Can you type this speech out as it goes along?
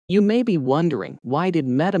You may be wondering, why did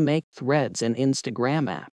Meta make Threads an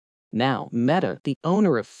Instagram app? Now, Meta, the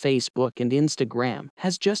owner of Facebook and Instagram,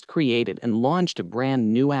 has just created and launched a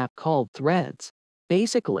brand new app called Threads.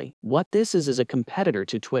 Basically, what this is a competitor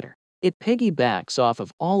to Twitter. It piggybacks off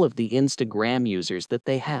of all of the Instagram users that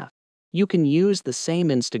they have. You can use the same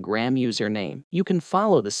Instagram username, you can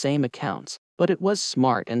follow the same accounts, but it was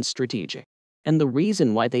smart and strategic. And the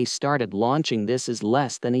reason why they started launching this is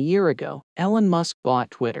less than a year ago, Elon Musk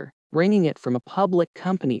bought Twitter, bringing it from a public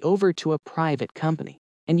company over to a private company.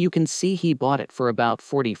 And you can see he bought it for about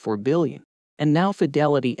 $44 billion. And now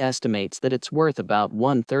Fidelity estimates that it's worth about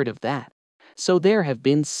 1/3 of that. So there have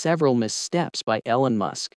been several missteps by Elon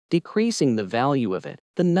Musk, decreasing the value of it,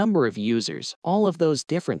 the number of users, all of those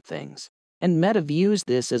different things. And Meta views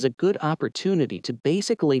this as a good opportunity to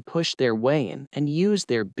basically push their way in and use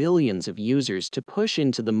their billions of users to push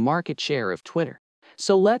into the market share of Twitter.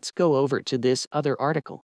 So let's go over to this other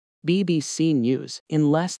article. BBC News, in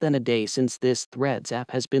less than a day since this Threads app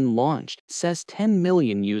has been launched, says 10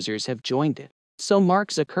 million users have joined it. So Mark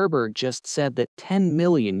Zuckerberg just said that 10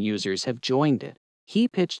 million users have joined it. He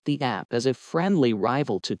pitched the app as a friendly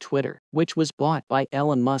rival to Twitter, which was bought by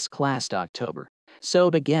Elon Musk last October. So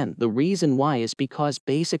again, the reason why is because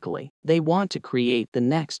basically, they want to create the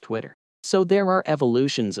next Twitter. So there are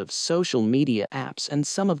evolutions of social media apps and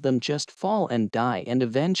some of them just fall and die and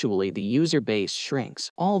eventually the user base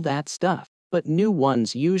shrinks, all that stuff. But new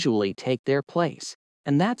ones usually take their place.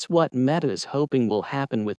 And that's what Meta is hoping will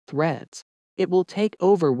happen with Threads. It will take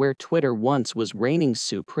over where Twitter once was reigning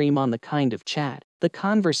supreme on the kind of chat, the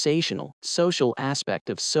conversational, social aspect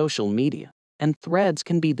of social media. And Threads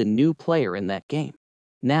can be the new player in that game.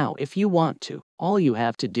 Now, if you want to, all you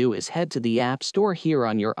have to do is head to the App Store here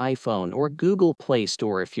on your iPhone or Google Play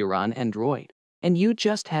Store if you're on Android. And you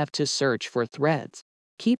just have to search for Threads.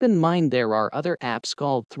 Keep in mind there are other apps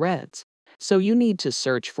called Threads. So you need to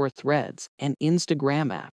search for Threads, an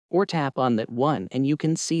Instagram app, or tap on that one and you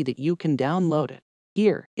can see that you can download it.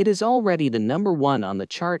 Here, it is already the #1 on the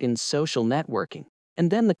chart in social networking. And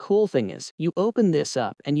then the cool thing is, you open this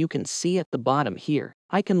up and you can see at the bottom here,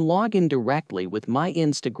 I can log in directly with my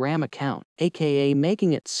Instagram account, aka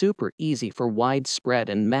making it super easy for widespread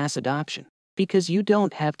and mass adoption. Because you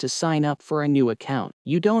don't have to sign up for a new account,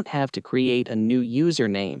 you don't have to create a new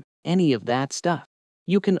username, any of that stuff.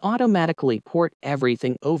 You can automatically port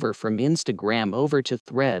everything over from Instagram over to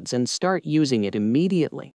Threads and start using it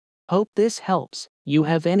immediately. Hope this helps. You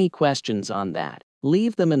have any questions on that?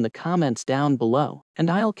 Leave them in the comments down below, and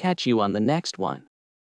I'll catch you on the next one.